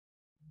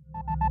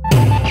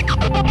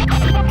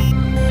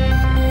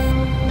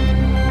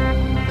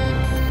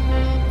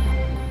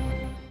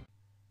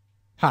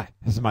Hi,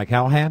 this is Mike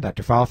Callahan,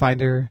 Dr.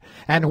 FileFinder,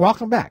 and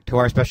welcome back to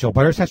our special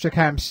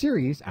ButterTouch.com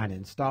series on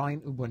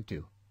installing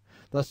Ubuntu.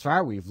 Thus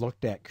far, we've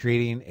looked at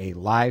creating a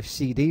live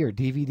CD or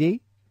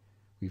DVD.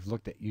 We've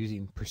looked at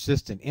using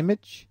persistent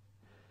image.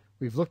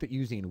 We've looked at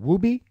using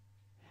Wooby.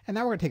 And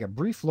now we're going to take a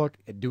brief look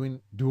at doing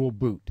dual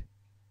boot.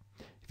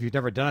 If you've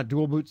never done a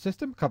dual boot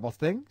system, a couple of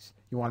things.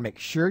 You want to make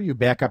sure you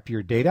back up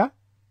your data.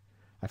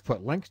 I've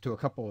put links to a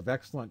couple of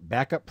excellent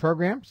backup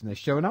programs in the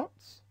show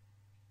notes.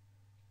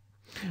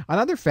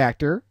 Another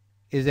factor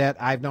is that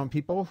I've known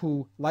people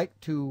who like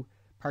to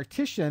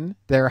partition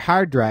their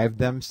hard drive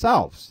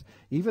themselves,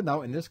 even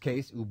though in this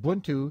case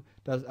Ubuntu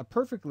does a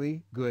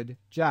perfectly good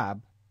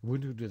job.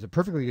 Ubuntu does a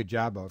perfectly good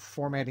job of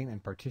formatting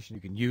and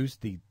partitioning. You can use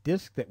the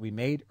disk that we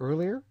made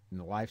earlier in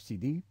the live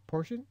CD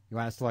portion. You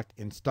want to select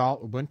Install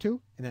Ubuntu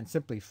and then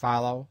simply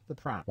follow the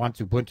prompt. Once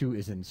Ubuntu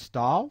is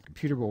installed, the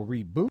computer will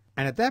reboot,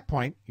 and at that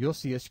point you'll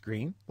see a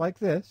screen like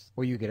this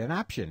where you get an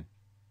option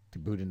to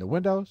boot into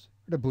Windows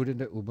or to boot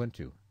into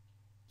Ubuntu.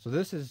 So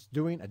this is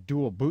doing a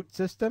dual boot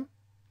system.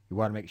 You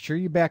want to make sure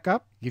you back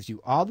up. It gives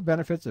you all the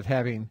benefits of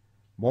having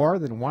more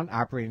than one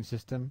operating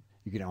system.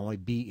 You can only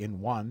be in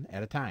one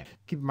at a time.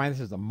 Keep in mind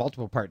this is a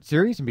multiple part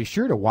series and be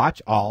sure to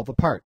watch all the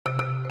parts.